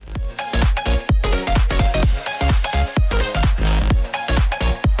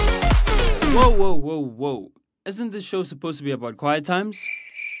Whoa. Isn't this show supposed to be about quiet times?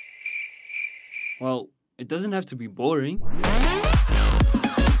 Well, it doesn't have to be boring.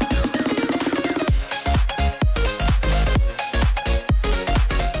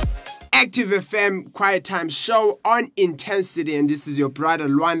 Active FM Quiet Time Show on Intensity, and this is your brother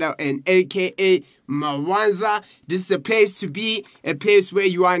Luanda and aka Mawanza. This is a place to be, a place where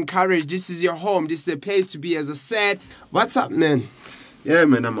you are encouraged. This is your home. This is a place to be, as I said. What's up, man? Yeah,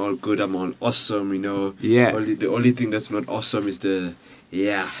 man, I'm all good. I'm all awesome, Yeah. The only thing that's not awesome is the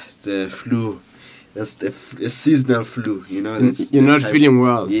flu. That's the seasonal flu, You're not feeling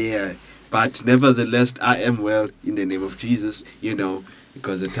well. Yeah, but nevertheless, I am well in the name of Jesus,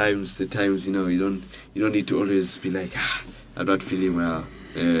 because the times, you don't need to always be like, I'm not feeling well.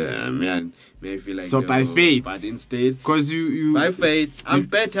 Man, may I feel like so by faith, but instead, because you by faith, I'm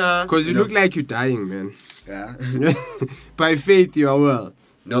better. Because you look like you're dying, man. Yeah. By faith, you are well.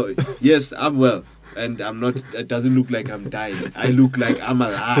 No, yes, I'm well. And I'm not, it doesn't look like I'm dying. I look like I'm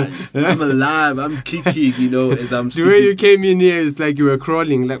alive. I'm alive. I'm kicking, as I'm speaking. The way you came in here is like you were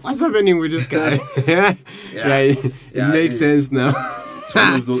crawling. Like, what's happening with this guy? It makes sense now.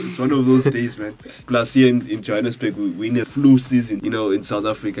 It's one of those days, man. Plus here in Johannesburg, we're in a flu season, in South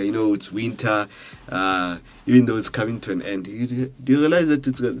Africa. It's winter, even though it's coming to an end. Do you realize that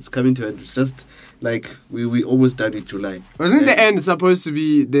it's coming to an end? It's just like we almost done in July. Wasn't the end supposed to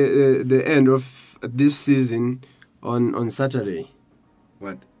be the end of this season on Saturday?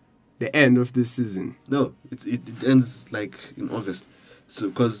 What? The end of this season? No, it ends like in August. So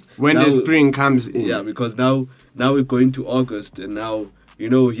because when the spring comes in. Yeah, because now we're going to August, and now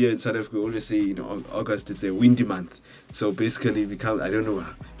here in South Africa we always say August it's a windy month. So basically I don't know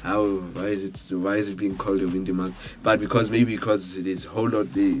why is it being called a windy month, but because it is a whole lot,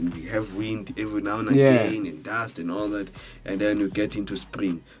 we have wind every now and again, and dust and all that, and then we get into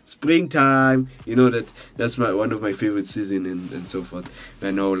springtime. That's one of my favorite season and so forth. I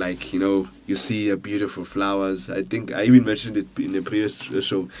know, you see beautiful flowers. I think I even mentioned it in the previous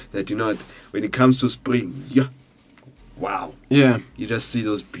show that when it comes to spring, wow, you just see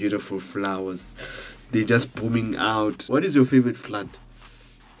those beautiful flowers. They're just booming out. What is your favorite plant?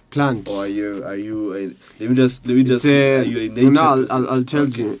 Or are you? Let me just. Are you a nature? No, I'll tell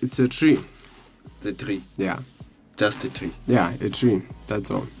you. It's a tree. The tree. Yeah. Just a tree. Yeah, a tree. That's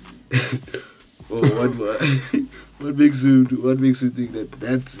all. What makes you think that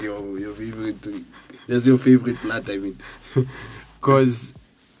that's your favorite tree? That's your favorite plant. I mean, because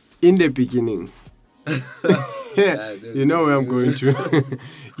in the beginning. You know where I'm going to.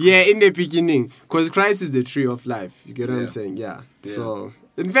 In the beginning, because Christ is the tree of life. You get what I'm saying? Yeah. So,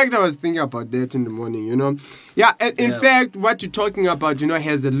 in fact, I was thinking about that in the morning, Yeah, and in fact, what you're talking about,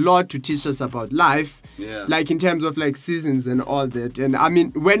 has a lot to teach us about life. Yeah. Like in terms of seasons and all that. And I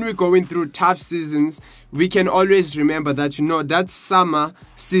mean, when we're going through tough seasons, we can always remember that, that summer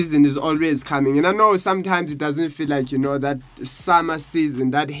season is always coming. And I know sometimes it doesn't feel like, that summer season,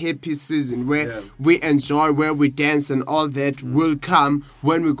 that happy season where we enjoy, where we dance and all that will come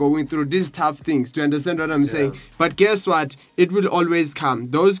when we're going through these tough things. Do you understand what I'm saying? But guess what? It will always come.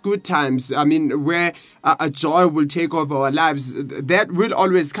 Those good times, I mean, where a joy will take over our lives, that will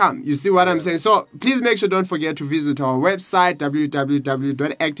always come. You see what I'm saying? So please make sure, don't forget to visit our website,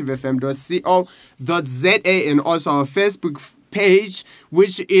 www.activefm.co.za, and also our Facebook page,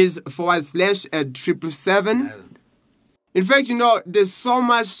 which is /777. In fact, there's so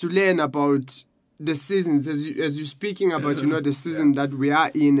much to learn about the seasons, as you're speaking about, the season that we are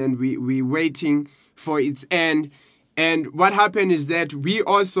in, and we're waiting for its end. And what happened is that we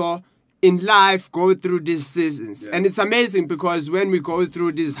also in life go through these seasons. And it's amazing because when we go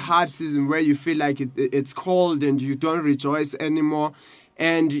through this hard season where you feel like it's cold and you don't rejoice anymore,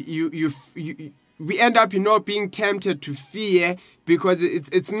 and we end up, being tempted to fear because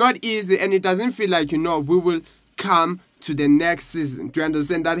it's not easy, and it doesn't feel like, we will come to the next season. Do you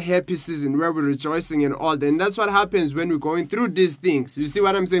understand? That happy season where we're rejoicing and all that. And that's what happens when we're going through these things. You see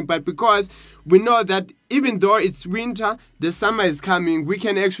what I'm saying? But because we know that even though it's winter, the summer is coming, we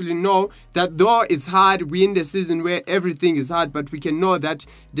can actually know that though it's hard, we're in the season where everything is hard, but we can know that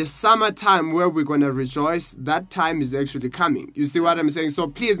the summertime where we're going to rejoice, that time is actually coming. You see what I'm saying? So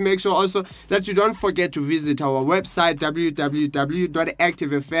please make sure also that you don't forget to visit our website,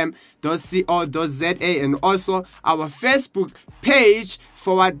 www.activefm.co.za, and also our Facebook page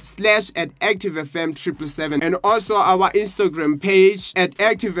 /@ActiveFM777, and also our Instagram page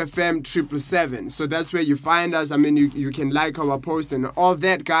 @ActiveFM777. So that's where you find us. I mean, you can like our post and all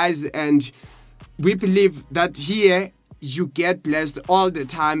that, guys. And we believe that here you get blessed all the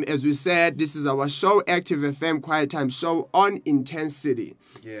time. As we said, this is our show, Active FM Quiet Time Show on Intensity.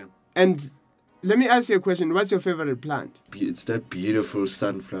 Yeah. And let me ask you a question. What's your favorite plant? It's that beautiful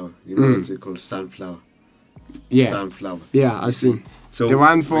sunflower. You know what they call sunflower? Yeah. Sunflower. Yeah, I see. So The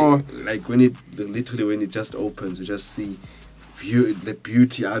one for- when it just opens, you just see the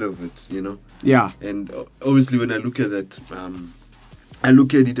beauty out of it, you know. Yeah. And obviously, when I look at that, I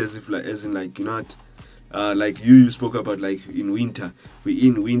look at it as in like, you know what, like you spoke about, like in winter, we're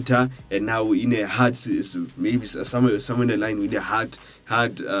in winter, and now we're in a hard, maybe somewhere in the line, we're in a hard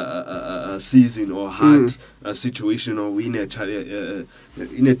season or hard situation, or we're in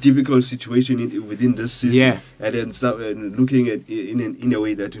a difficult situation within this season. Yeah. And then looking at in a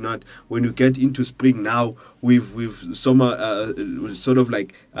way that, you know, when you get into spring now, we've sort of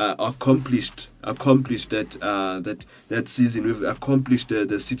like accomplished that season. We've accomplished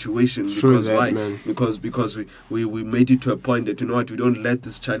the situation. True Because that, why? man. Because we made it to a point that, you know what, we don't let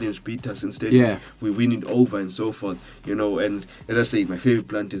this challenge beat us. Instead, Yeah. we win it over and so forth. You know, and as I say, my favorite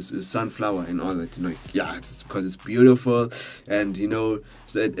plant is sunflower and all that. You know, yeah, it's because it's beautiful, and you know,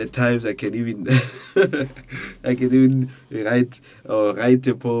 so at times I can even write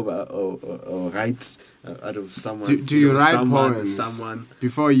a poem or write out of someone. Do you write someone, poems Someone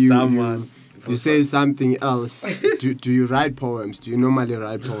before you someone. you say something else? do you write poems? Do you normally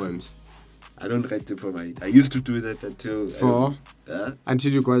write poems? I don't write them for my. I used to do that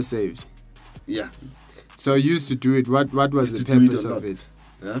Until you got saved. Yeah. So you used to do it. What was Used the to do it purpose a of lot. it?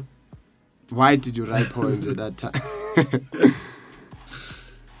 Huh? Why did you write poems at that time?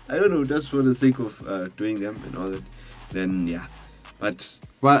 I don't know, just for the sake of doing them and all that. Then yeah, but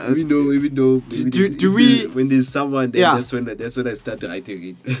Well, even though when there's someone there, Yeah. that's when I start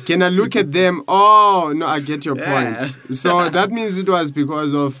writing it. can I look at them? Oh no, I get your Yeah. point. So that means it was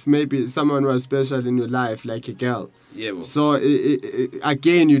because of maybe someone was special in your life, like a girl. Yeah, well, So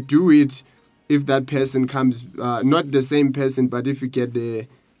again, you do it if that person comes, not the same person, but if you get the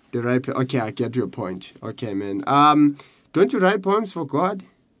right. Okay, I get your point. Okay, man. Don't you write poems for God?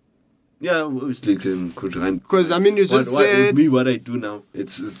 yeah, obviously could run. Because I mean, you just With said. me, what I do now,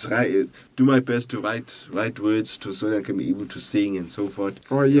 it's right. Do my best to write words so that I can be able to sing and so forth.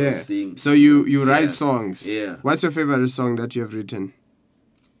 Oh You know, yeah. sing. So you write Yeah. songs. Yeah. What's your favorite song that you have written?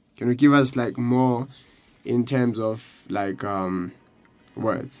 Can you give us like more in terms of like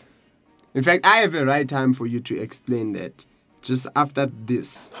words? In fact, I have a right time for you to explain that just after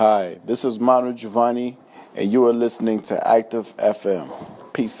this. Hi, this is Manu Giovanni, and you are listening to Active FM.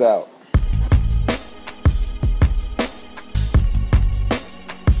 Peace out.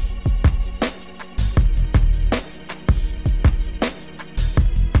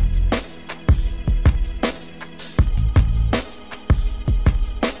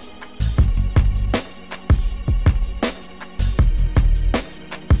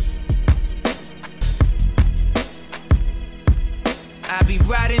 I be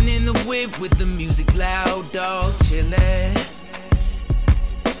riding in the whip with the music loud, dog, chillin'.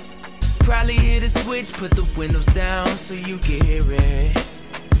 Probably hit a switch, put the windows down so you can hear it.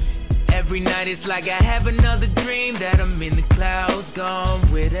 Every night it's like I have another dream that I'm in the clouds, gone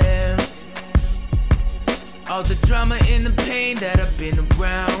with him. All the drama and the pain that I've been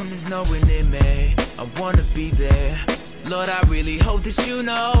around is nowhere near me. I wanna be there. Lord, I really hope that you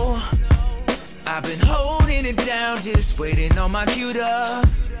know I've been holding it down, just waiting on my cue to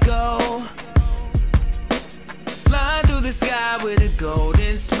go. Flying through the sky with a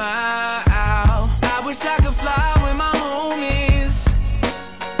golden smile. I wish I could fly with my homies.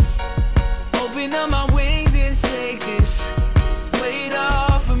 Open up my wings and shake this weight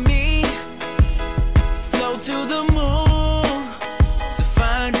off of me. Float to the moon to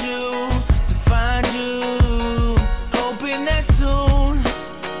find you, to find you. Hoping that soon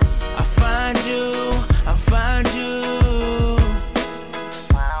I'll find you, I'll find you.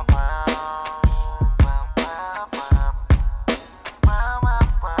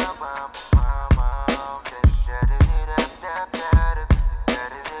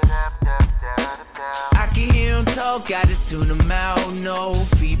 I can hear him talk, I just tune him out, no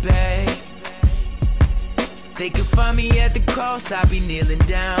feedback. They could find me at the cross, I'll be kneeling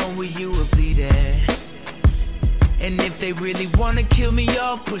down where you were bleeding. And if they really wanna kill me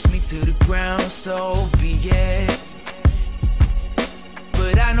or push me to the ground, so be it.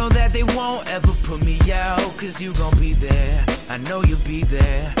 But I know that they won't ever put me out, cause you gon' be there. I know you'll be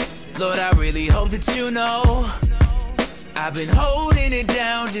there. Lord, I really hope that you know I've been holding it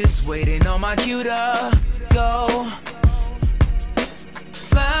down, just waiting on my cue to go.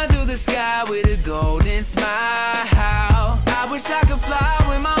 Flying through the sky with a golden smile. I wish I could fly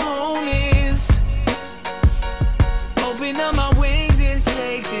with my homies. Open up my wings and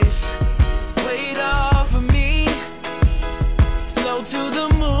shake this weight off of me. Float to the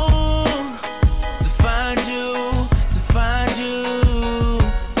moon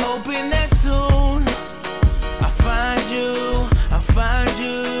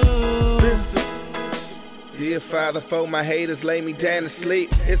be a father for my haters, lay me down to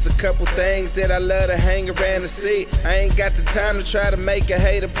sleep. It's a couple things that I love to hang around and see. I ain't got the time to try to make a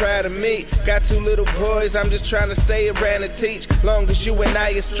hater proud of me. Got 2 little boys, I'm just trying to stay around and teach. Long as you and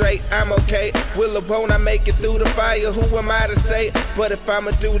I are straight, I'm okay. Will or won't I make it through the fire? Who am I to say? But if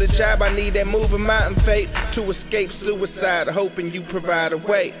I'ma do the job, I need that moving mountain fate to escape suicide, hoping you provide a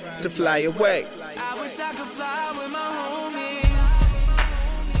way to fly away. I wish I could fly with my homies.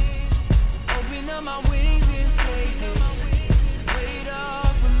 Open up my wings and take this weight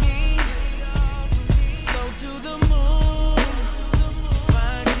off of me. Float to the moon to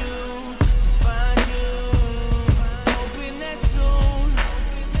find you, to find you. Hoping that soon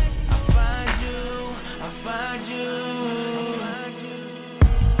I'll find you, I'll find you.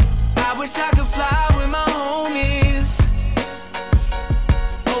 I wish I could fly with my homies.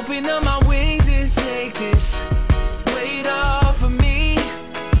 Open up my wings and take this weight off of me.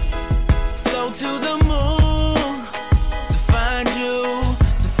 Float to the moon to find you,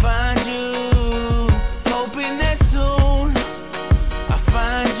 to find you. Hoping that soon I'll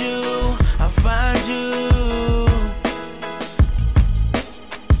find you, I'll find you.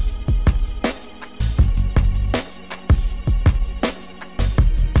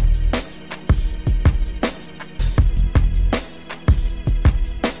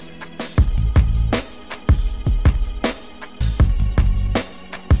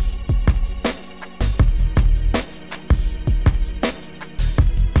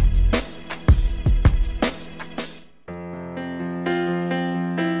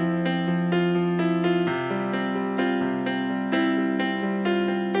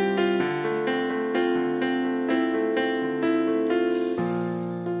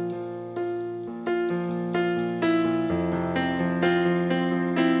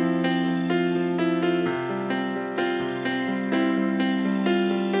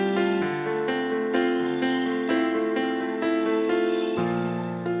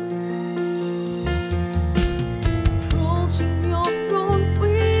 Approaching your throne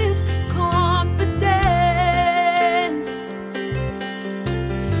with confidence.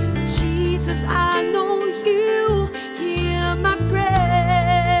 Jesus, I know you hear my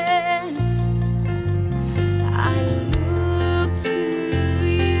prayers. I look to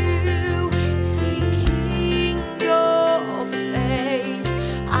you, seeking your face.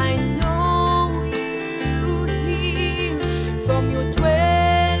 I know you hear from your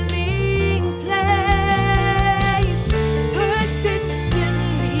dwelling place.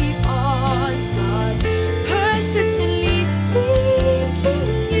 Persistently on God, persistently seeking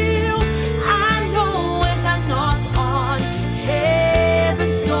you. I know as I knock on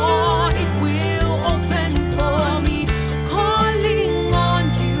heaven's door, it will open for me. Calling on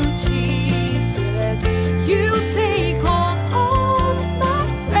you, Jesus. You take hold of my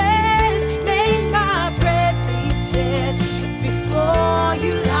prayers. May my prayer be said before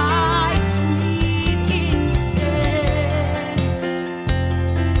you like sweet incense.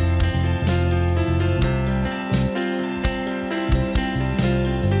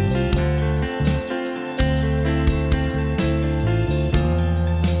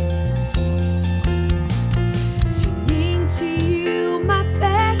 Turning to you, my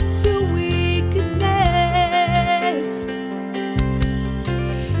back to wickedness.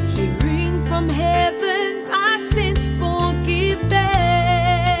 Hearing from heaven, my sins forgiven.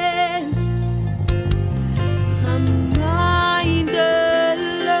 My mind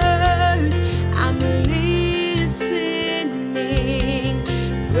alert, I'm listening,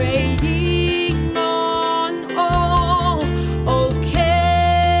 praying on all occasions.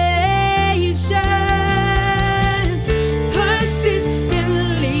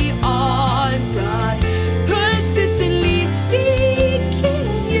 Persistently on God, persistently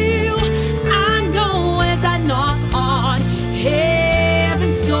seeking you. I know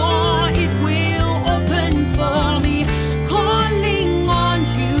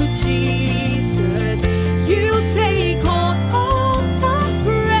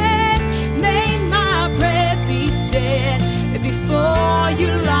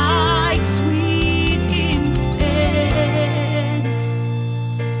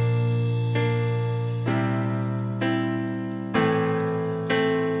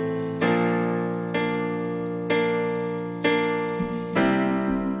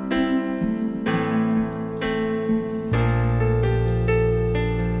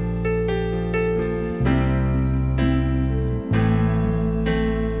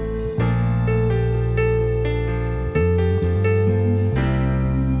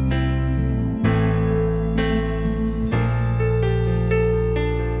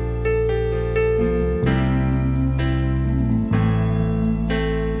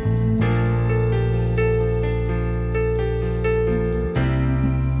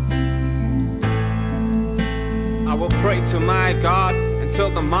my God until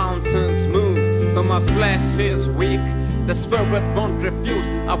the mountains move. Though my flesh is weak, the spirit won't refuse.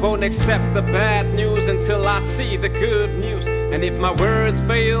 I won't accept the bad news until I see the good news. And if my words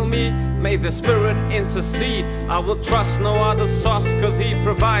fail me, may the spirit intercede. I will trust no other source, cause he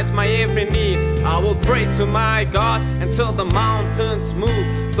provides my every need. I will pray to my God until the mountains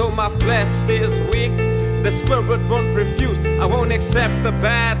move. Though my flesh is weak, the spirit won't refuse. I won't accept the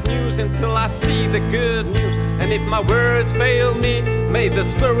bad news until I see the good news. And if my words fail me, may the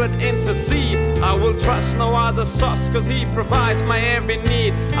spirit intercede. I will trust no other source, cause he provides my every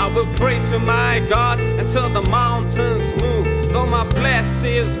need. I will pray to my God until the mountains move. Though my flesh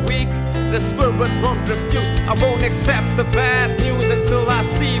is weak, the spirit won't refuse. I won't accept the bad news until I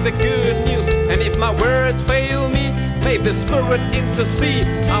see the good news. And if my words fail me, may the spirit intercede.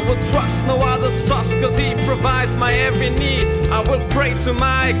 I will trust no other source, cause he provides my every need. I will pray to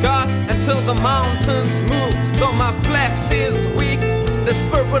my God until the mountains move. Though my flesh is weak, the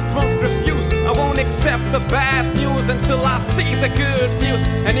spirit won't refuse. I won't accept the bad news until I see the good news.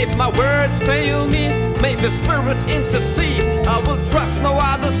 And if my words fail me, may the spirit intercede. I will trust no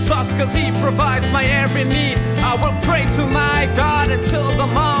other source, cause he provides my every need. I will pray to my God until the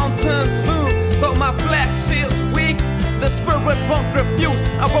mountains move. Though my flesh is weak, the spirit won't refuse.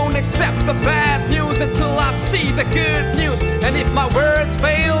 I won't accept the bad news until I see the good news. And if my words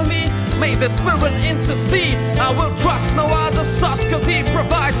fail me, may the spirit intercede. I will trust no other source, cause he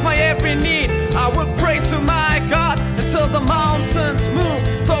provides my every need. I will pray to my God until the mountains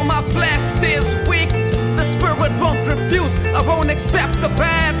move. Though my flesh is weak, the spirit won't refuse. I won't accept the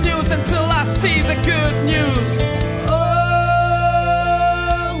bad news until I see the good news.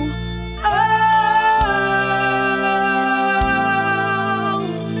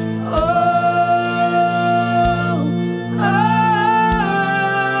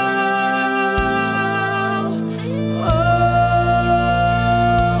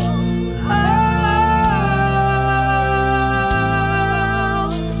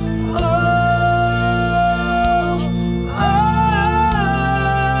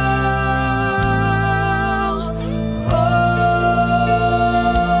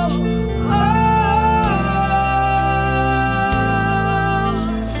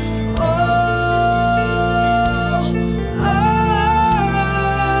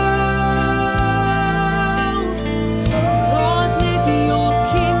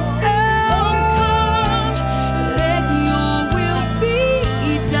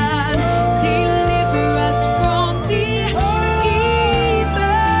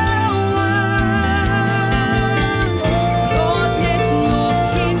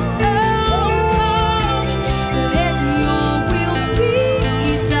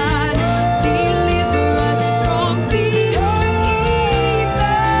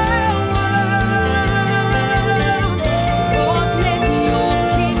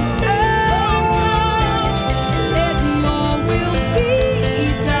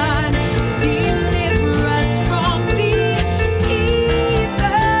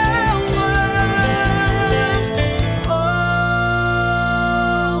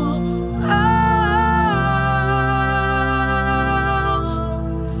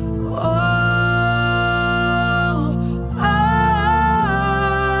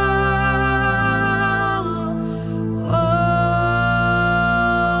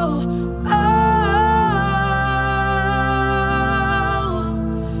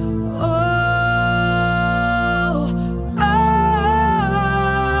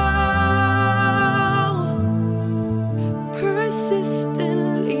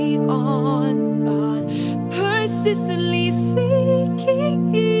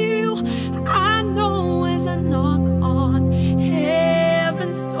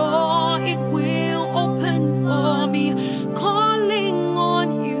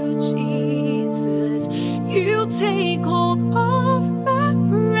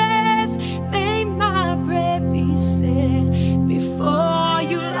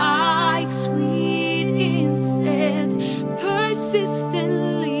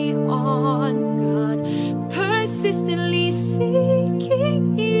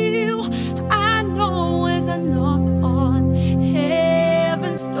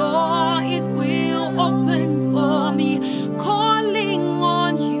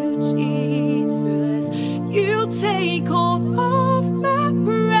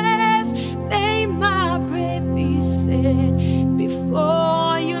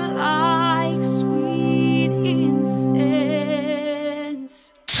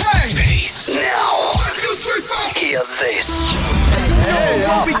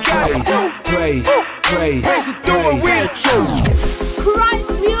 Christ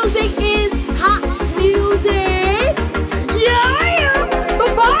music is hot music. Yeah.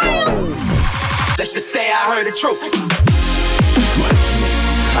 Let's just say I heard the truth.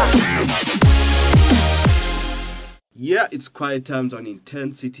 Yeah, it's quiet times on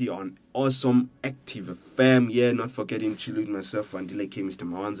Intensity on Awesome Active FM. Yeah, not forgetting Chilu, myself, Andile K, Mr.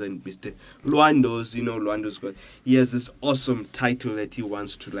 Mawanza, and Mr. Luando's. You know, Luando's got, he has this awesome title that he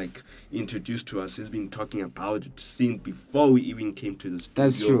wants to like introduce to us. He's been talking about it since before we even came to the studio.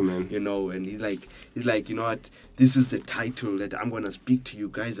 That's true, man. You know, and he's like, you know what, this is the title that I'm gonna speak to you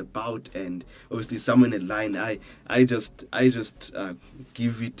guys about, and obviously someone in line, I just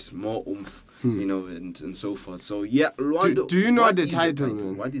give it more oomph. You know, and so forth. So yeah, Luando, do you know the title,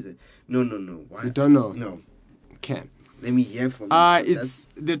 man? What is it? No. Why? You don't know? No. Okay. Let me hear from you.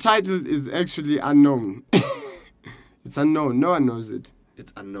 The title is actually unknown. It's unknown. No one knows it.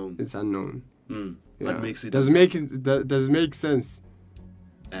 It's unknown. It's unknown. Yeah. What makes it? Does it make sense?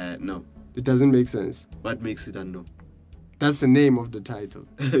 No. It doesn't make sense. What makes it unknown? That's the name of the title.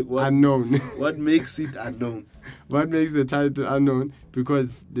 Unknown. What makes it unknown? What makes the title unknown?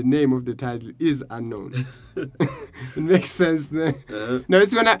 Because the name of the title is unknown. It makes sense. No,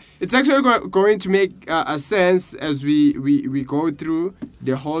 it's actually going to make a sense as we go through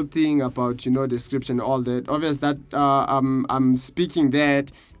the whole thing about, you know, the scripture and all that. Obviously, that I'm speaking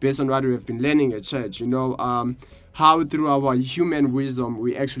that based on what we have been learning at church. You know, how through our human wisdom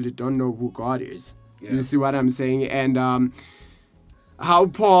we actually don't know who God is. Yeah. You see what I'm saying? And how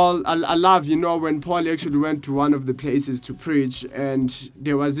Paul, I love, you know, when Paul actually went to one of the places to preach, and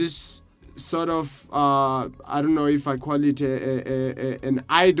there was this sort of, I don't know if I call it an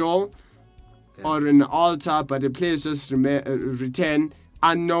idol or an altar, but the place just return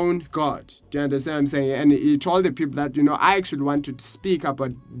unknown God. Do you understand what I'm saying? And he told the people that, you know, I actually want to speak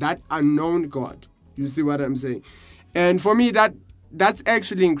about that unknown God. You see what I'm saying? And for me, that's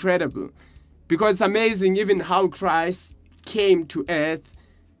actually incredible. Because it's amazing even how Christ came to earth,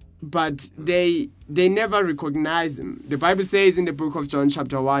 but they never recognized him. The Bible says in the book of John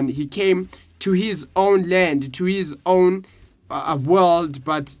chapter 1, he came to his own land, to his own world,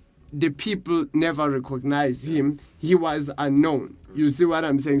 but the people never recognized him. He was unknown. You see what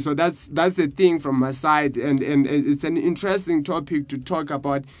I'm saying? So that's the thing from my side, and it's an interesting topic to talk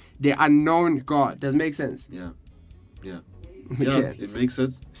about the unknown God. Does it make sense? Yeah. Okay. It makes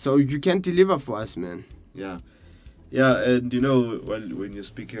sense. So you can deliver for us, man. Yeah, and you know, when you're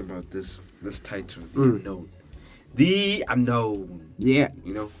speaking about this title, the unknown. Yeah.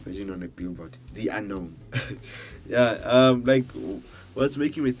 You know, imagine on a billboard, the unknown. Yeah. Like, what's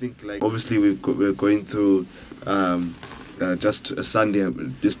making me think? Like, obviously we're going through just a Sunday.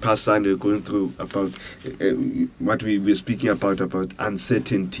 This past Sunday, we're going through about what we were speaking about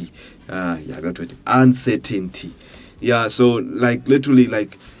uncertainty. That word, uncertainty. Yeah, so like literally,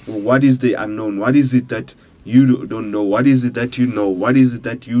 like, what is the unknown? What is it that you don't know? What is it that you know? What is it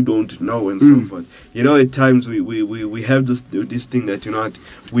that you don't know? And so forth. You know, at times we have this thing that, you know what,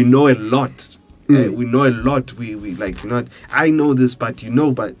 we know a lot. We know a lot. We like, you know what, I know this, but you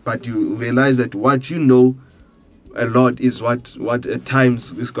know, but you realize that what you know a lot is what at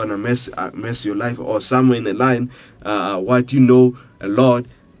times is gonna mess your life, or somewhere in the line, what you know a lot.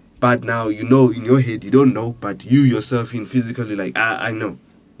 But now, you know, in your head, you don't know, but you yourself in physically, like, I know,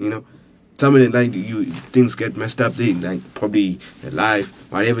 you know. Somebody like things get messed up, they like probably their life,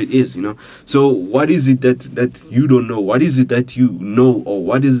 whatever it is, you know. So what is it that you don't know? What is it that you know, or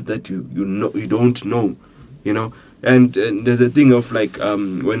what is it that you know you don't know, you know? And there's a thing of like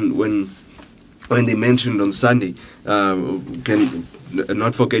when they mentioned on Sunday, can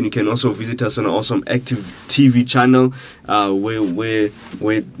not forget, you can also visit us on an Awesome Active TV channel, where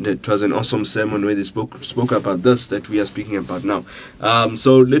it was an awesome sermon where they spoke about this that we are speaking about now.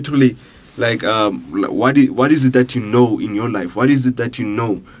 So literally, like, what is it that you know in your life? What is it that you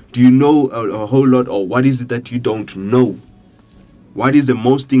know? Do you know a whole lot, or what is it that you don't know? What is the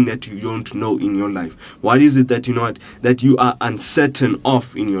most thing that you don't know in your life? What is it that you know that you are uncertain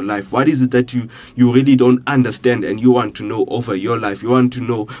of in your life? What is it that you really don't understand and you want to know over your life? You want to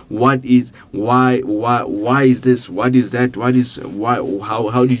know why is this? What is that? What is why?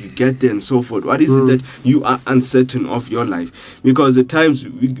 How did you get there and so forth? What is it that you are uncertain of your life? Because at times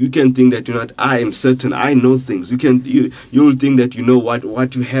you can think that, you know, I am certain, I know things. You will think that you know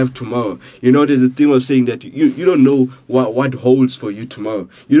what you have tomorrow. You know, there's a thing of saying that you don't know what holds for you tomorrow.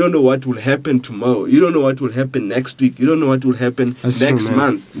 You don't know what will happen tomorrow. You don't know what will happen next week. You don't know what will happen next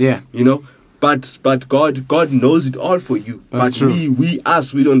month. Yeah. You know, but God knows it all for you. That's but true.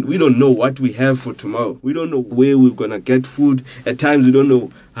 we don't know what we have for tomorrow. We don't know where we're gonna get food. At times we don't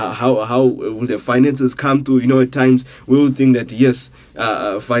know how will the finances come through. You know, at times we will think that yes,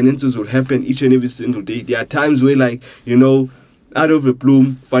 finances will happen each and every single day. There are times where, like, you know, out of the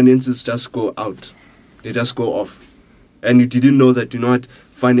bloom, finances just go out. They just go off. And you didn't know that,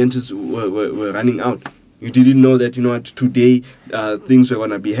 finances were running out. You didn't know that, today things were going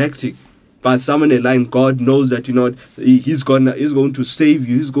to be hectic. But somewhere in the line, God knows that, He's going to save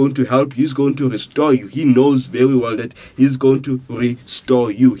you. He's going to help you. He's going to restore you. He knows very well that He's going to restore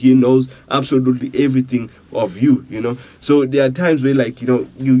you. He knows absolutely everything of you, So there are times where,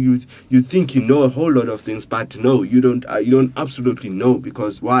 you think you know a whole lot of things, but no, you don't absolutely know.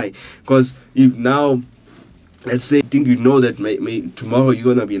 Because why? Because if now, let's say, think that may tomorrow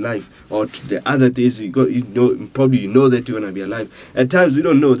you're gonna be alive, or the other days probably you know that you're gonna be alive. At times we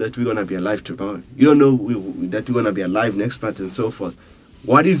don't know that we're gonna be alive tomorrow. You don't know that you're gonna be alive next month and so forth.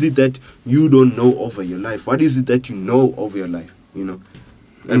 What is it that you don't know over your life? What is it that you know over your life?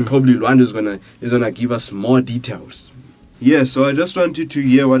 And probably Luanda is gonna give us more details. Yeah. So I just wanted to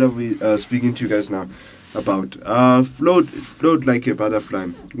hear what are we speaking to you guys now about. Float like a butterfly.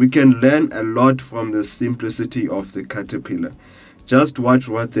 We can learn a lot from the simplicity of the caterpillar. Just watch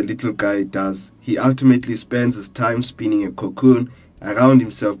what the little guy does. He ultimately spends his time spinning a cocoon around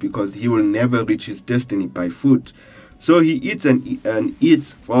himself because he will never reach his destiny by foot. So he eats and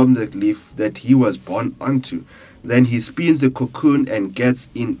eats from the leaf that he was born onto. Then he spins the cocoon and gets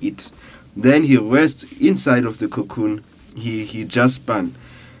in it. Then he rests inside of the cocoon he just spun.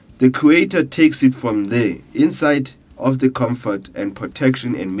 The Creator takes it from there, inside of the comfort and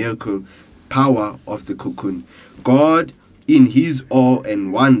protection and miracle power of the cocoon. God, in His awe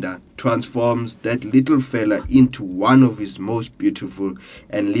and wonder, transforms that little fella into one of His most beautiful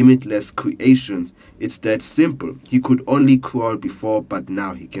and limitless creations. It's that simple. He could only crawl before, but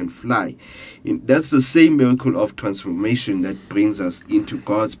now he can fly. That's the same miracle of transformation that brings us into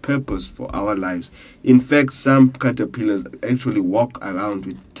God's purpose for our lives. In fact, some caterpillars actually walk around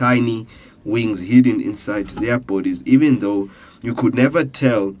with tiny wings hidden inside their bodies, even though you could never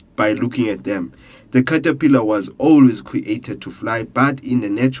tell by looking at them. The caterpillar was always created to fly, but in the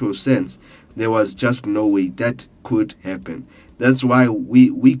natural sense, there was just no way that could happen. That's why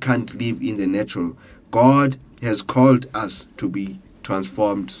we can't live in the natural. God has called us to be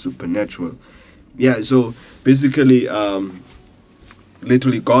transformed supernatural. Yeah, so basically,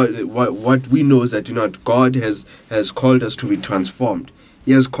 literally, God. What we know is that God has called us to be transformed.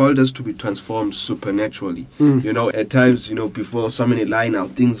 He has called us to be transformed supernaturally. At times, before somebody line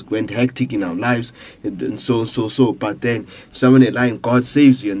out, things went hectic in our lives, and so. But then, somebody line, God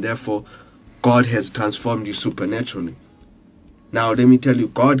saves you, and therefore, God has transformed you supernaturally. Now, let me tell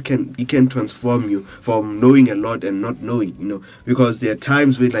you, He can transform you from knowing a lot and not knowing, because there are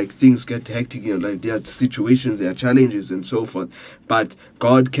times where things get hectic in your life. There are situations, there are challenges and so forth. But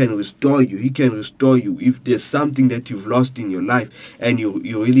God can restore you. He can restore you if there's something that you've lost in your life and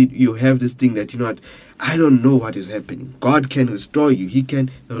you have this thing that, I don't know what is happening. God can restore you. He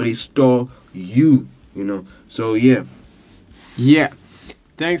can restore you, So, yeah. Yeah.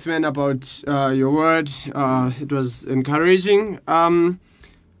 Thanks, man, about your word. It was encouraging. I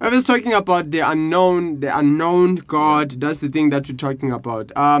was talking about the unknown God. That's the thing that we're talking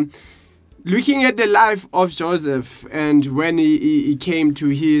about. Looking at the life of Joseph and when he came to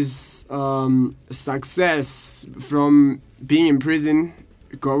his success from being in prison,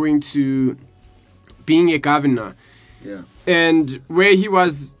 going to being a governor, and where he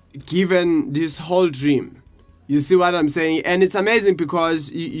was given this whole dream. You see what I'm saying? And it's amazing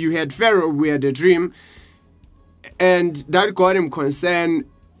because you had Pharaoh who had a dream, and that got him concerned.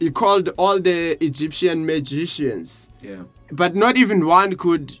 He called all the Egyptian magicians. Yeah. But not even one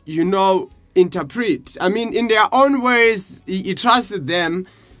could, interpret. I mean, in their own ways, he trusted them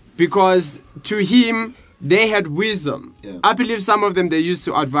because to him, they had wisdom. Yeah. I believe some of them, they used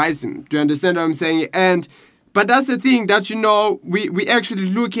to advise him. Do you understand what I'm saying? But that's the thing that, we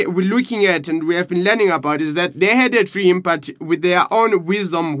actually we're looking at and we have been learning about is that they had a dream, but with their own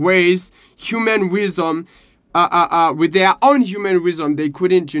wisdom ways, human wisdom, with their own human wisdom, they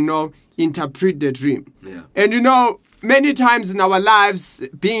couldn't, interpret the dream. Yeah. And, many times in our lives,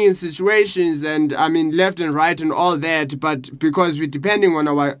 being in situations and, left and right and all that, but because we're depending on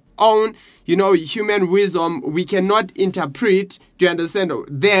our own, human wisdom, we cannot interpret, do you understand,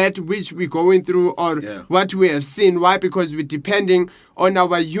 that which we're going through or what we have seen. Why? Because we're depending on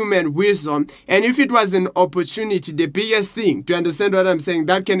our human wisdom. And if it was an opportunity, the biggest thing, do you understand what I'm saying,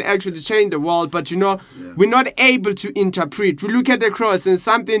 that can actually change the world, but, we're not able to interpret. We look at the cross and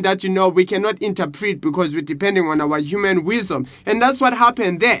something that, we cannot interpret because we're depending on our human wisdom. And that's what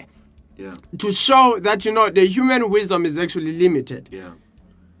happened there. Yeah. To show that, the human wisdom is actually limited. Yeah.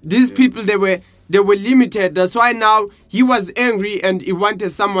 These people, they were they were limited. That's why now he was angry and he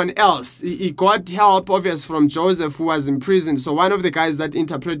wanted someone else. He got help, obviously, from Joseph, who was in prison. So one of the guys that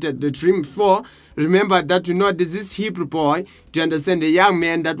interpreted the dream for, remember that, there's this Hebrew boy, do you understand, the young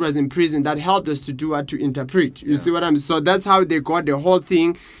man that was in prison that helped us to do what to interpret. You see what I'm saying? So that's how they got the whole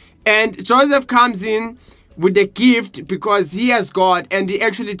thing. And Joseph comes in with the gift because he has God, and he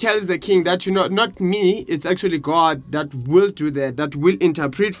actually tells the king that, not me, it's actually God that will do that will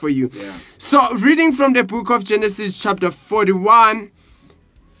interpret for you. Yeah. So reading from the book of Genesis chapter 41,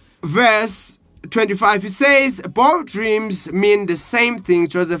 verse 25, it says, both dreams mean the same thing.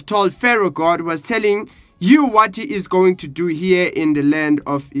 Joseph told Pharaoh God was telling you what he is going to do here in the land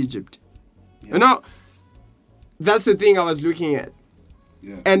of Egypt. Yeah. That's the thing I was looking at.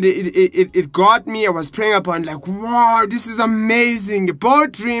 Yeah. And it got me. I was praying upon, like, wow, this is amazing.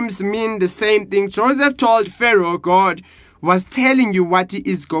 Both dreams mean the same thing. Joseph told Pharaoh God was telling you what he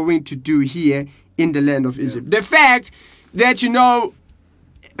is going to do here in the land of Egypt. The fact that,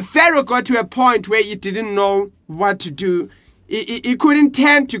 Pharaoh got to a point where he didn't know what to do. He couldn't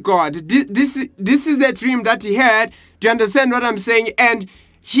turn to God. This is the dream that he had. Do you understand what I'm saying? And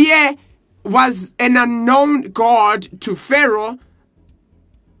here was an unknown God to Pharaoh,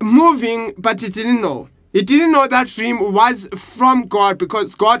 moving, but he didn't know. He didn't know that dream was from God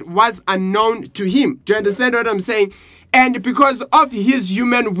because God was unknown to him. Do you understand what I'm saying? And because of his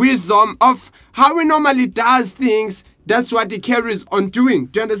human wisdom of how he normally does things, that's what he carries on doing.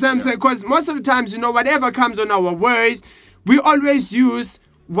 Do you understand what I'm saying? Because most of the times, whatever comes on our words, we always use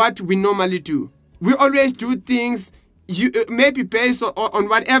what we normally do. We always do things maybe based on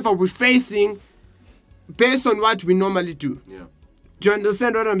whatever we're facing, based on what we normally do. Yeah. Do you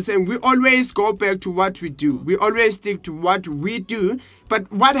understand what I'm saying? We always go back to what we do. We always stick to what we do.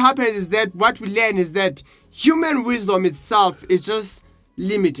 But what happens is that what we learn is that human wisdom itself is just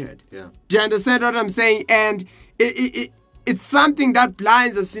limited. Yeah. Do you understand what I'm saying? And it's something that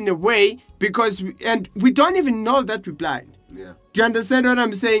blinds us in a way because we don't even know that we're blind. Yeah. Do you understand what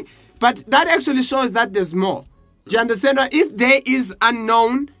I'm saying? But that actually shows that there's more. Do you understand? If there is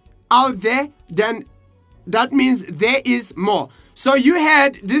unknown out there, then that means there is more. So you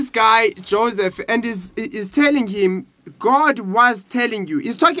had this guy, Joseph, and is telling him, God was telling you.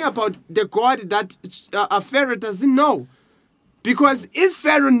 He's talking about the God that Pharaoh doesn't know. Because if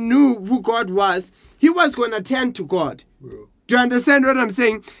Pharaoh knew who God was, he was going to turn to God. Yeah. Do you understand what I'm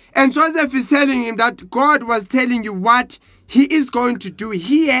saying? And Joseph is telling him that God was telling you what he is going to do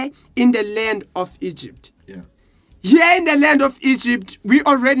here in the land of Egypt. Yeah. Here in the land of Egypt, we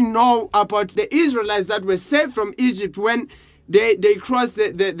already know about the Israelites that were saved from Egypt when they crossed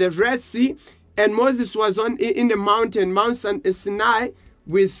the Red Sea, and Moses was in the mountain, Mount Sinai,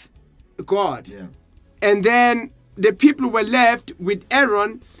 with God. Yeah. And then the people were left with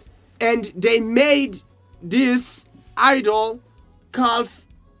Aaron, and they made this idol calf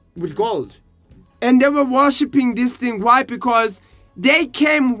with gold. And they were worshipping this thing. Why? Because they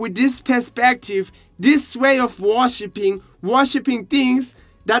came with this perspective, this way of worshipping things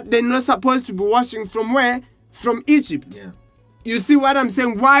that they're not supposed to be worshiping from where? From Egypt. Yeah. You see what I'm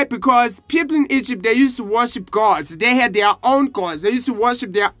saying? Why? Because people in Egypt, they used to worship gods. They had their own gods. They used to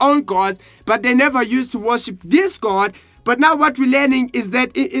worship their own gods, but they never used to worship this God. But now what we're learning is that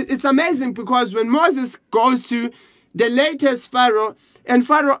it's amazing because when Moses goes to the latest Pharaoh, and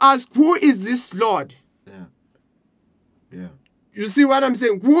Pharaoh asks, who is this Lord? Yeah. Yeah. You see what I'm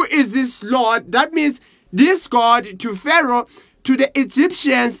saying? Who is this Lord? That means this God to Pharaoh, to the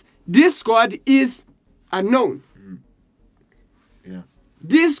Egyptians, this God is unknown. Yeah.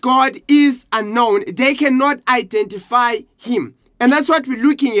 This God is unknown. They cannot identify him. And that's what we're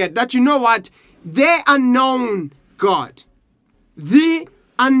looking at. That what? The unknown God. The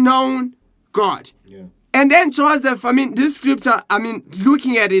unknown God. Yeah. And then Joseph, this scripture,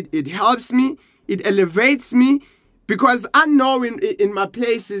 looking at it, it helps me. It elevates me. Because I know in my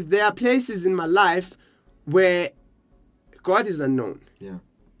places, there are places in my life where God is unknown. Yeah.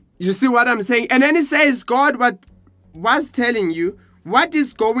 You see what I'm saying? And then he says, God was telling you what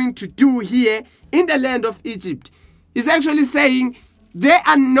is going to do here in the land of Egypt. He's actually saying the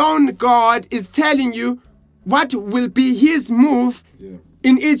unknown God is telling you what will be his move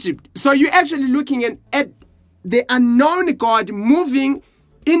in Egypt. So you're actually looking at the unknown God moving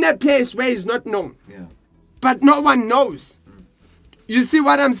in a place where he's not known. Yeah. But no one knows. You see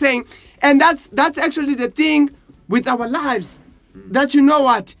what I'm saying? And that's actually the thing with our lives. That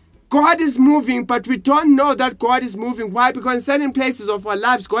what? God is moving, but we don't know that God is moving. Why? Because in certain places of our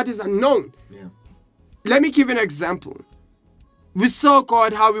lives, God is unknown. Yeah. Let me give an example. We saw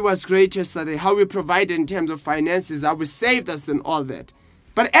God, how he was great yesterday, how he provided in terms of finances, how he saved us and all that.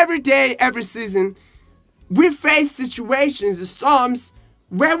 But every day, every season, we face situations, storms,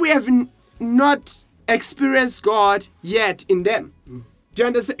 where we have not experienced God yet in them. Do you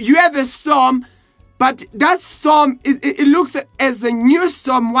understand? You have a storm, but that storm, it looks as a new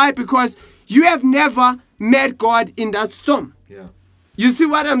storm. Why? Because you have never met God in that storm. Yeah. You see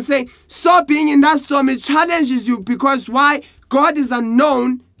what I'm saying? So being in that storm, it challenges you because why? God is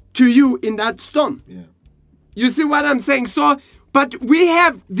unknown to you in that storm. Yeah. You see what I'm saying? So, but we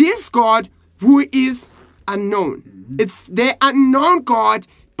have this God who is unknown. It's the unknown God,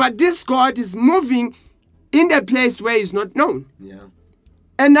 but this God is moving in the place where he's not known. Yeah.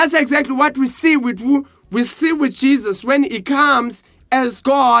 And that's exactly what we see with Jesus when he comes as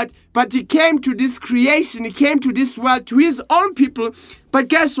God, but he came to this creation, he came to this world, to his own people. But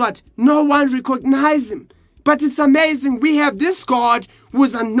guess what? No one recognized him. But it's amazing. We have this God who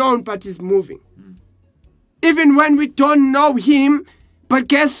is unknown, but is moving. Even when we don't know him, but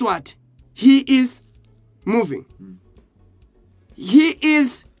guess what? He is moving. He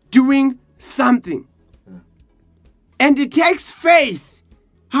is doing something. And it takes faith.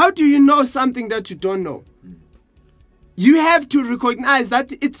 How do you know something that you don't know? You have to recognize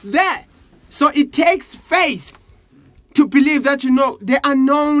that it's there. So it takes faith to believe that, the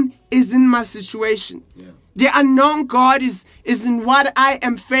unknown is in my situation. Yeah. The unknown God is in what I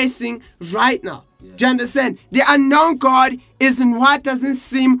am facing right now. Yeah. Do you understand? The unknown God is in what doesn't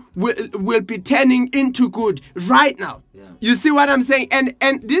seem will be turning into good right now. Yeah. You see what I'm saying?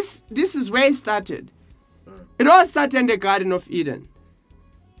 And this is where it started. It all started in the Garden of Eden.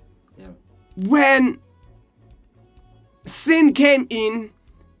 Yeah. When sin came in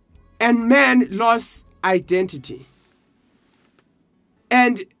and man lost identity.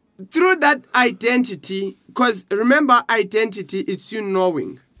 And through that identity, because remember, identity, it's you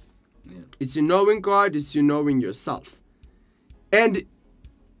knowing. Yeah. It's you knowing God, it's you knowing yourself. And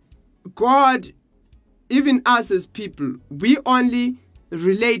God, even us as people, we only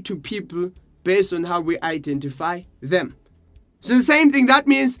relate to people based on how we identify them. So the same thing, that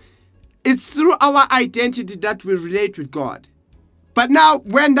means it's through our identity that we relate with God. But now,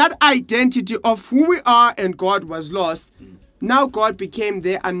 when that identity of who we are and God was lost, now God became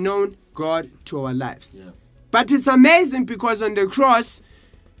the unknown God to our lives. Yeah. But it's amazing because on the cross,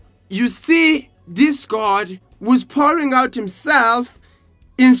 you see this God who's pouring out himself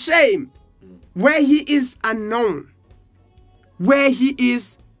in shame, where he is unknown. Where he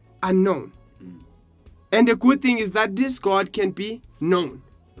is unknown. And the good thing is that this God can be known.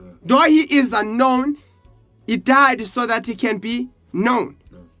 Though he is unknown, he died so that he can be known.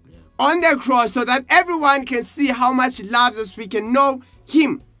 On the cross, so that everyone can see how much he loves us, we can know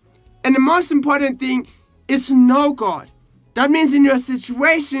him. And the most important thing is to know God. That means in your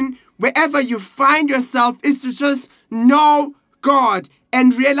situation, wherever you find yourself, is to just know God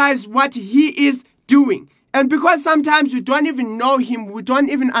and realize what he is doing. And because sometimes we don't even know him, we don't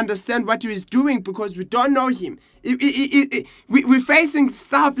even understand what he is doing because we don't know him. We're facing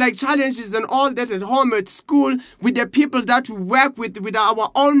stuff like challenges and all that at home, at school, with the people that we work with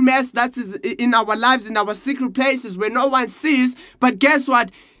our own mess that is in our lives, in our secret places where no one sees. But guess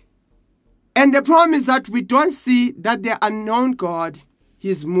what? And the problem is that we don't see that the unknown God,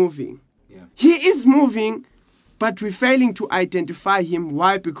 he's moving. Yeah. He is moving, but we're failing to identify him.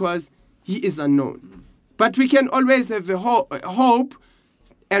 Why? Because he is unknown. But we can always have a hope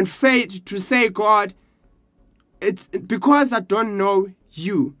and faith to say, God, it's because I don't know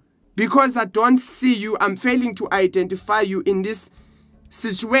you, because I don't see you, I'm failing to identify you in this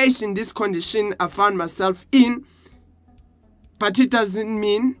situation, this condition I found myself in. But it doesn't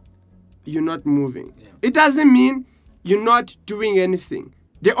mean you're not moving. Yeah. It doesn't mean you're not doing anything.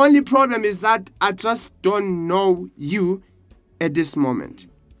 The only problem is that I just don't know you at this moment.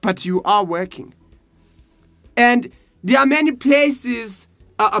 But you are working. And there are many places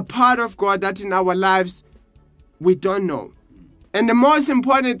a part of God that in our lives we don't know. And the most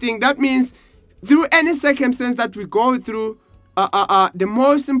important thing, that means through any circumstance that we go through, the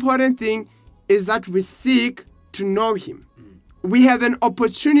most important thing is that we seek to know him. We have an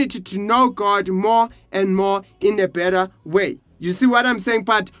opportunity to know God more and more in a better way. You see what I'm saying?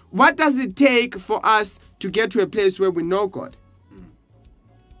 But what does it take for us to get to a place where we know God?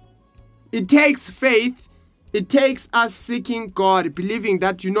 It takes faith. It takes us seeking God, believing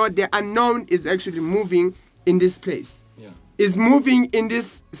that, the unknown is actually moving in this place. Yeah. Is moving in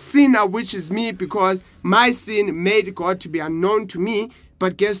this sinner, which is me, because my sin made God to be unknown to me.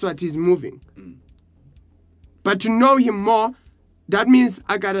 But guess what? He's moving. But to know him more, that means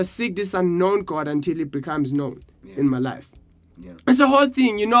I got to seek this unknown God until it becomes known in my life. Yeah. It's the whole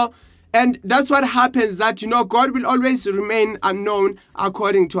thing, And that's what happens, that, God will always remain unknown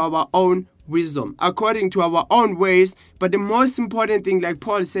according to our own wisdom, according to our own ways. But the most important thing, like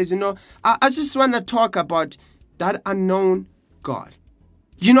Paul says, I just want to talk about that unknown God.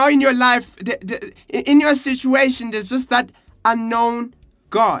 In your life, in your situation, there's just that unknown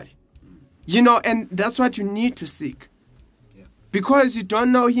God. And that's what you need to seek. Yeah. Because you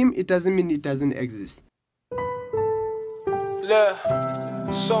don't know him, it doesn't mean it doesn't exist.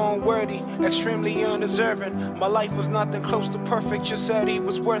 So unworthy, extremely undeserving. My life was nothing close to perfect, you said he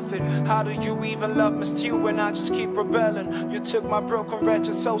was worth it. How do you even love me still when I just keep rebelling? You took my broken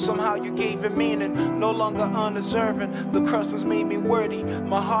wretched soul, somehow you gave it meaning. No longer undeserving, the cross has made me worthy.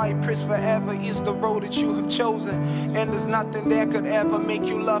 My high priest forever is the road that you have chosen. And there's nothing that could ever make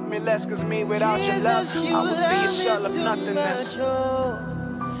you love me less, cause me without your love, I would be a shell of nothingness.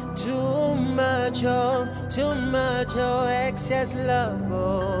 Too much, excess love,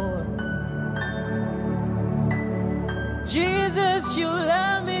 oh. Jesus, you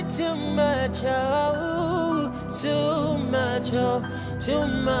love me too much, too much,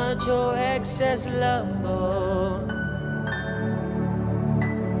 excess love, oh.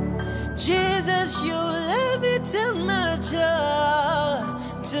 Jesus, you love me too much,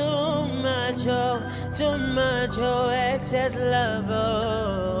 too much, excess love, oh.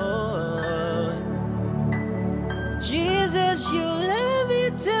 Jesus, you love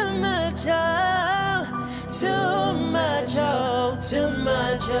me too much, too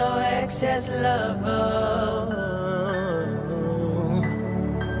much, excess love, oh.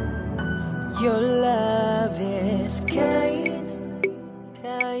 Your love is kind,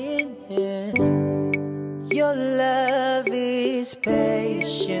 yes. Your love is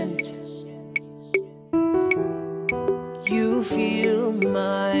patient. You fill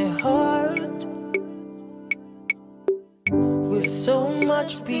my heart with so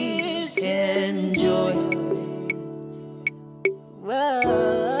much peace and joy.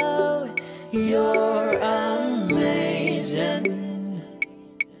 Wow, you're amazing.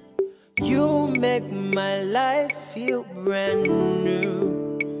 You make my life feel brand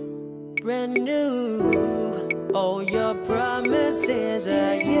new, brand new. All your promises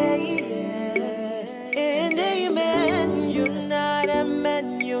are yes and amen. You're not a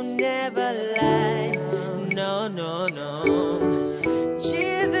man, you never lie. No, no, no.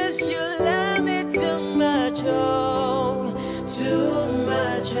 Jesus, you love me too much, oh. Too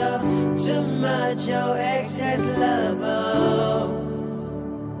much, oh. Too much, oh. Excess love, oh.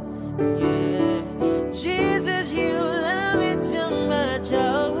 Yeah. Jesus, you love me too much,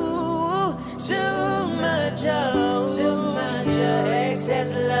 oh. Too much, oh. Too much, oh.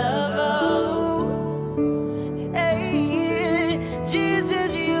 Excess love, oh. Hey,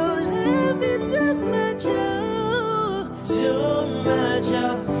 Jesus, you love me too much, oh. Too much,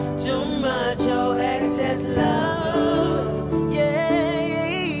 oh. Too much, oh. Excess love, yeah,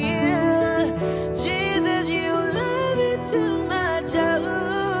 yeah, yeah. Jesus, you love me too much, oh.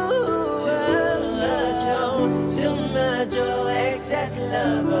 Too much, oh. Excess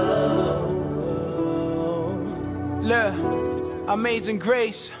love, oh. Look, Amazing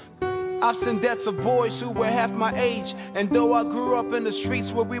Grace. I've seen deaths of boys who were half my age. And though I grew up in the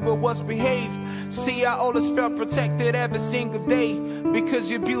streets where we were once behaved, see, I always felt protected every single day,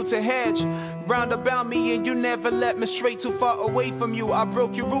 because you built a hedge round about me and you never let me stray too far away from you. I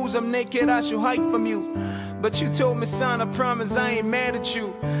broke your rules, I'm naked, I should hide from you. But you told me, son, I promise I ain't mad at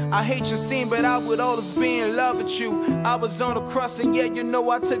you. I hate your scene, but I would always be in love with you. I was on the cross and yeah, you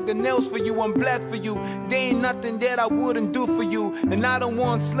know I took the nails for you. I'm black for you. There ain't nothing that I wouldn't do for you. And I don't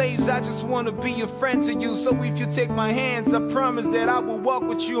want slaves, I just want to be a friend to you. So if you take my hands, I promise that I will walk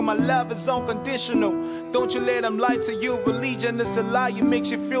with you. My love is unconditional. Don't you let them lie to you. Religion is a lie, it makes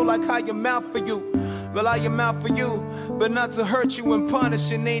you feel like I am out for you. Well, I am out for you, but not to hurt you and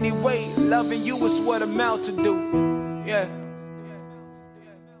punish in any way. Loving you is what I'm out to do. Yeah.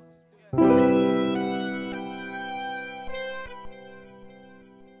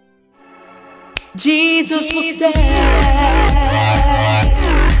 Jesus was there.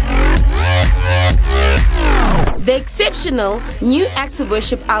 The exceptional new Active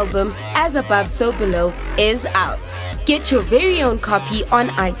Worship album, As Above, So Below, is out. Get your very own copy on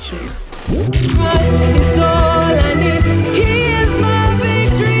iTunes. It's all I need. He is my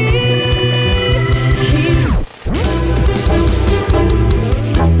victory.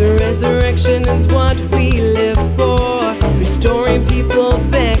 The resurrection is what we live for, restoring people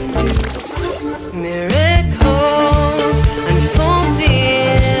back to miracles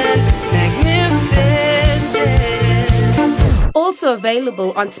unfolding, magnificent. Also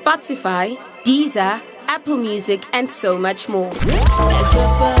available on Spotify, Deezer, Apple Music, and so much more.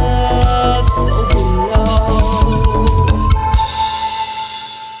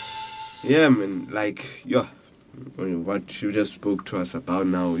 Yeah, man, like, yeah, what you just spoke to us about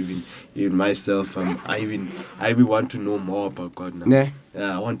now, even myself, I even want to know more about God now.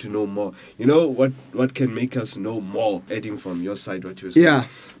 Yeah. I want to know more. You know what can make us know more, adding from your side what you're saying, Yeah.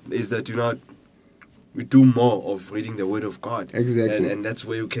 is that we do more of reading the Word of God. Exactly. And that's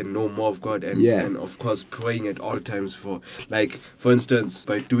where you can know more of God. And, Yeah. and of course, praying at all times for instance,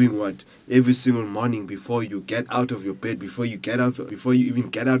 by doing what? Every single morning before you get out of your bed, before you even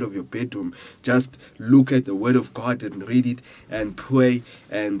get out of your bedroom, just look at the Word of God and read it and pray.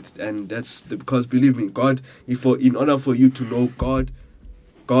 And that's because, believe me, God, in order for you to know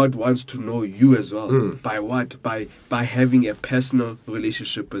God wants to know you as well. By what? By having a personal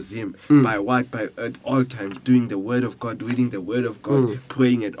relationship with Him. By what? By at all times doing the Word of God, reading the Word of God,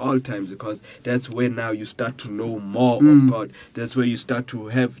 praying at all times, because that's where now you start to know more of God. That's where you start to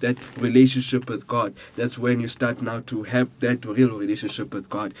have that relationship with God. That's when you start now to have that real relationship with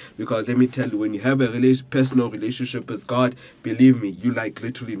God. Because let me tell you, when you have a personal relationship with God, believe me, you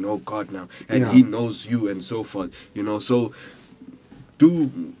literally know God now, and He knows you and so forth. So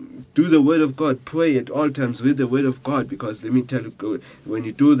do the Word of God, pray at all times, read the Word of God, because let me tell you, when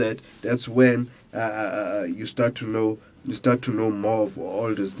you do that, that's when you start to know more of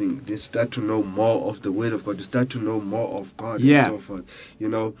all those things. You start to know more of the Word of God. You start to know more of God and so forth.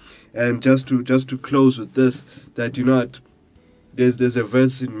 And just to close with this, that there's a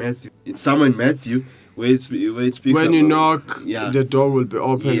verse in Matthew. It's somewhere in Matthew where it speaks when you about, knock, the door will be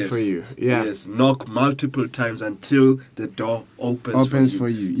open for you. Yeah. Yes, knock multiple times until the door opens for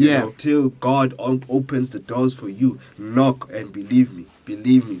you. Till God opens the doors for you. Knock, and believe me,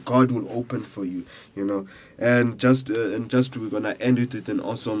 God will open for you. And just we're gonna end it with an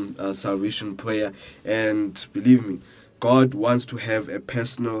awesome salvation prayer. And believe me, God wants to have a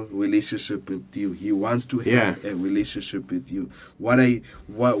personal relationship with you. He wants to have a relationship with you. What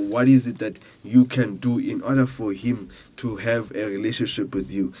is it that you can do in order for Him to have a relationship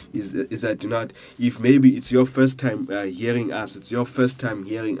with you? Is that if maybe it's your first time hearing us,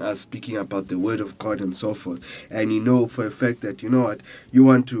 speaking about the Word of God and so forth, and for a fact that you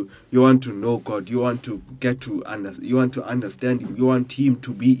want to know God, you want to understand Him, you want Him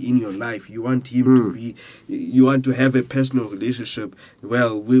to be in your life, you want Him to be, you want to have a personal relationship.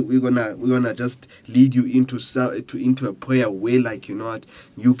 Well, we're gonna just lead you into a prayer where,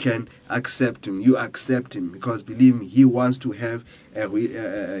 you can accept Him. You accept Him, because believe me, He wants to have a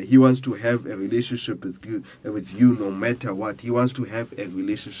relationship with you no matter what. He wants to have a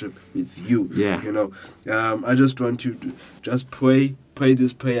relationship with you. I just want you to just pray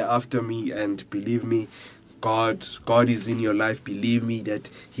this prayer after me, and believe me, God is in your life. Believe me that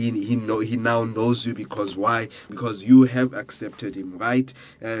He now knows you. Because why? Because you have accepted Him, right?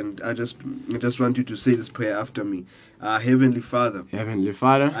 And I just want you to say this prayer after me. Heavenly Father,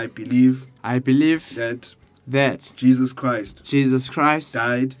 I believe that Jesus Christ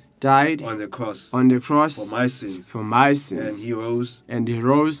died on the cross for my sins, and he rose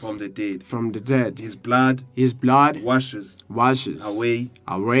from the dead. His blood washes away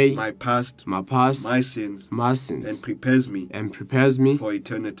my past, my sins, and prepares me for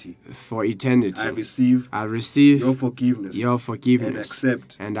eternity. I receive your forgiveness,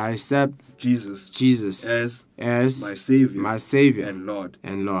 and I accept Jesus as my Savior and Lord.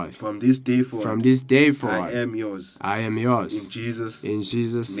 From this day forward, I am yours. In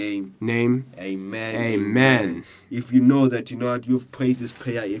Jesus' name. Amen. If you know that you've prayed this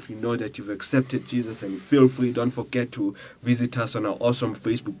prayer, if you know that you've accepted Jesus, and feel free, don't forget to visit us on our awesome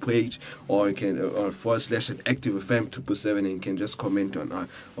Facebook page, or you can /ActiveFM777, and you can just comment on our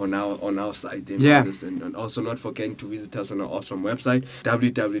site. And also not forgetting to visit us on our awesome website,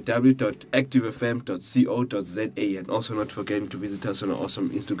 www.activefm.co.za, and also not forgetting to visit us on our awesome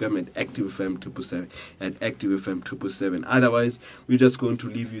Instagram at ActiveFM777, at ActiveFM777. Otherwise, we're just going to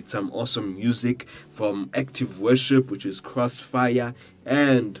leave you with some awesome music from Active Worship, which is Crossfire,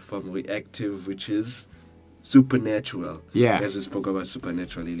 and from Reactive, which is Supernatural. As we spoke about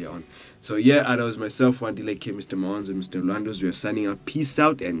Supernatural earlier on. So that was myself, Wandile K, Mr. Mons, and Mr. Landos. We are signing out. Peace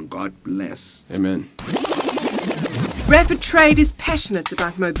out and God bless. Amen. Rapid Trade is passionate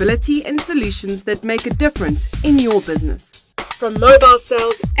about mobility and solutions that make a difference in your business. From mobile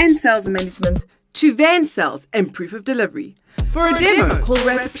sales and sales management to van sales and proof of delivery. For a demo, call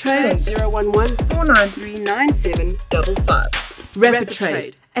Rapid Trade on 011-493-9755. Rapid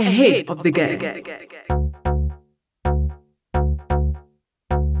Trade, ahead of the game.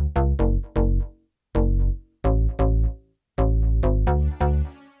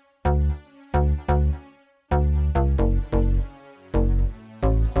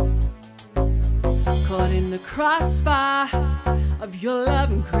 crossfire of your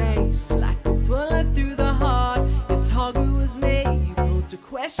love and grace, like a bullet through the heart. Your target was me. You posed a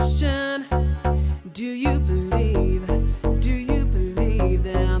question. Do you believe? Do you believe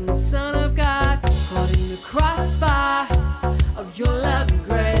that I'm the Son of God? Caught in the crossfire of your love and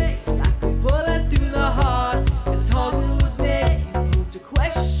grace, like a bullet through the heart. Your target was me. You posed a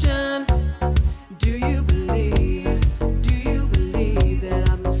question. Do you believe? Do you believe that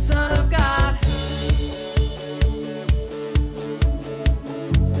I'm the Son of God?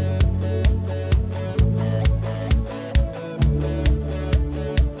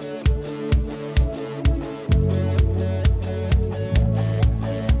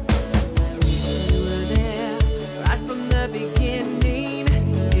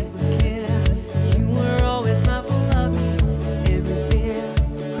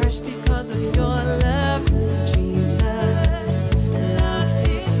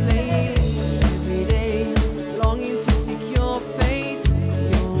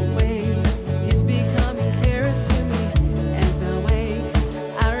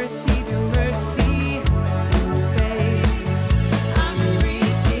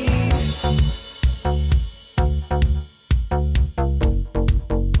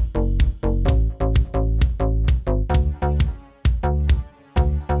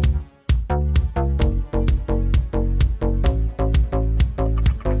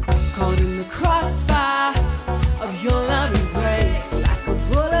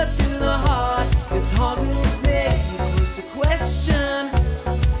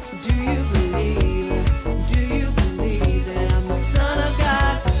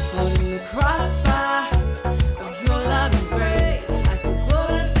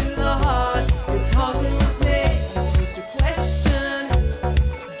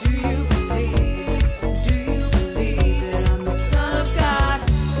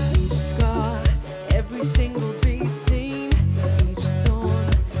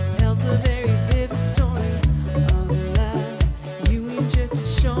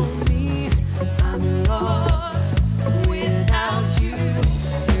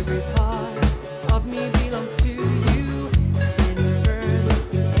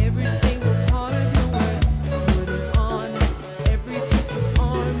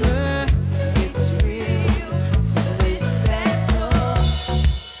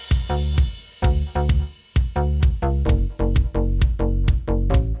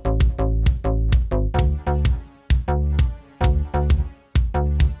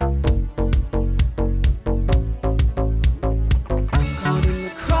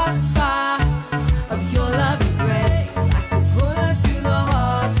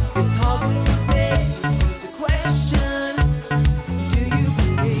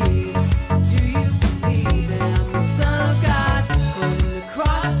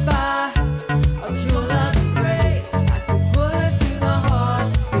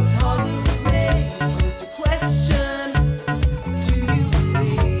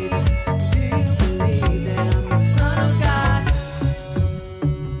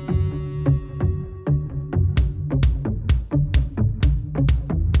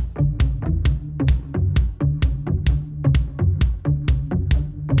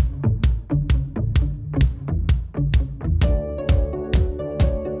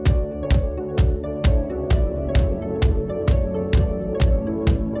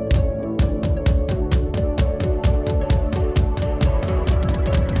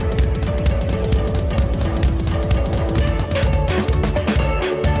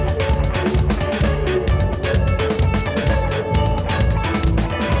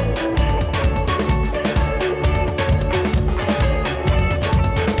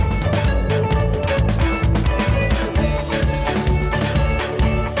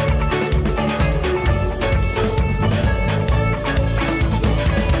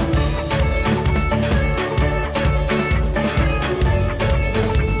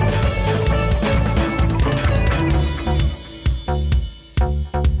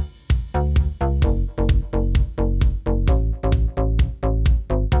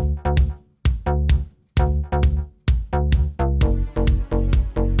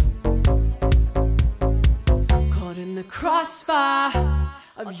 Crossfire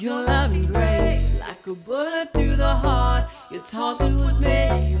of your loving grace, like a bullet through the heart. Your target was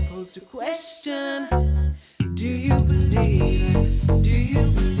me. You posed a question. Do you believe? Do you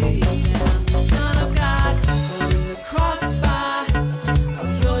believe that I'm the Son of God? Caught in the crossfire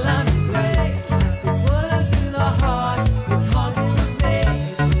of your loving grace, like a bullet through the heart. Your target was me.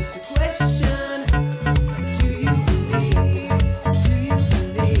 You posed a question. Do you believe? Do you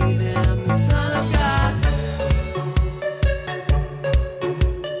believe that I'm the Son of God?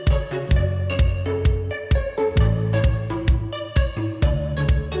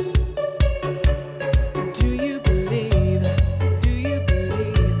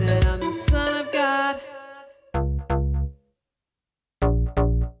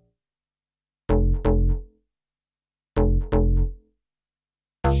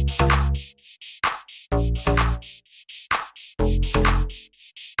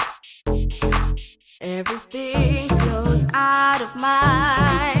 Everything flows out of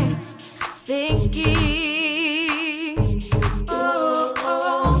my thinking. Oh,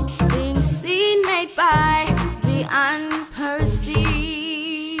 oh, things seen made by the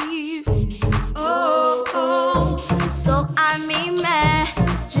unperceived. Oh, oh, so I'm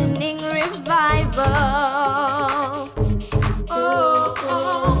imagining revival. Oh,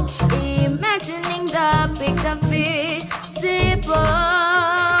 oh, imagining the big, the visible.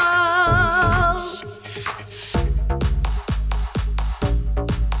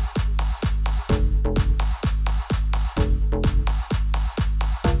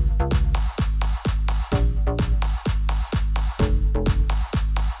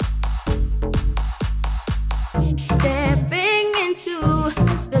 Stepping into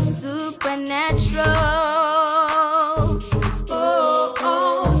the supernatural. Oh,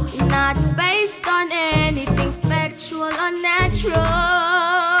 oh, not based on anything factual or natural.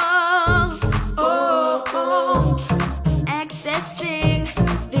 Oh, oh, accessing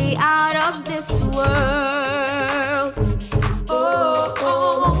the out of this world. Oh,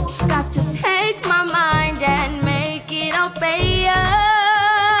 oh, got to take my mind and make it obey you.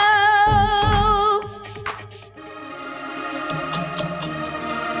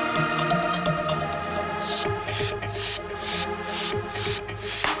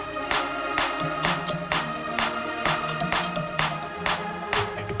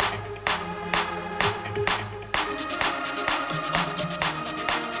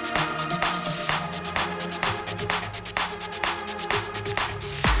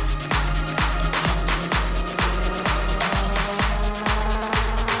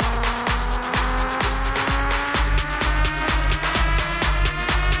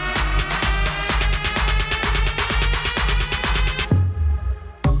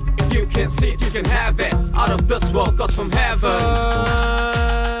 Can't see it, you can have it. Out of this world, thoughts from heaven.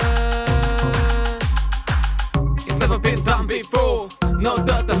 It's never been done before. No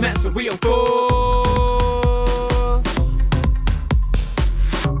doubt the mess we unfold.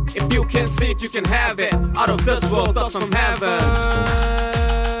 If you can't see it, you can have it. Out of this world, thoughts from heaven.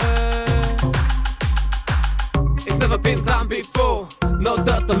 It's never been done before. No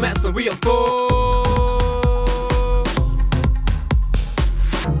doubt the mess we unfold.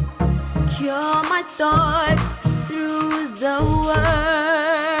 Cure my thoughts through the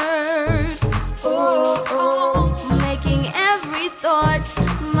word. Oh, oh, making every thought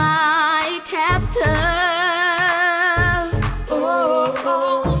my captive. Oh,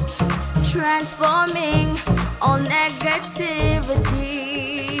 oh, transforming all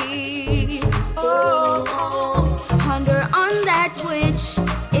negativity. Oh, oh, ponder on that which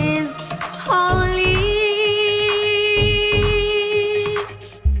is holy.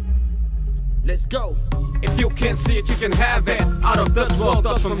 Let's go. If you can't see it, you can have it. Out of this world,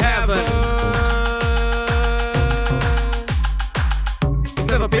 thoughts from heaven. It's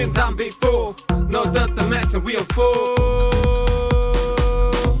never been done before. No doubt the mess and we unfold.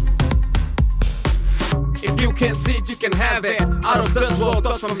 If you can't see it, you can have it. Out of this world,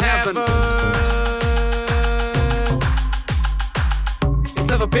 thoughts from heaven. It's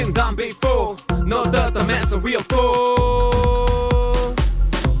never been done before. No doubt the mess and we unfold.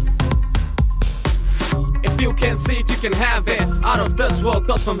 If you can't see it, you can have it. Out of this world,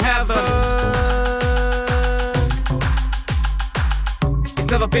 thoughts from heaven.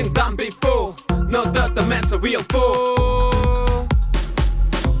 It's never been done before. No doubt the mess we unfold.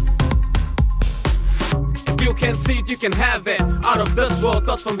 If you can't see it, you can have it. Out of this world,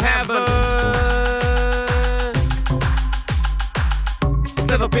 thoughts from heaven. It's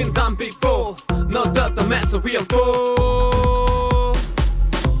never been done before. No doubt the mess we unfold.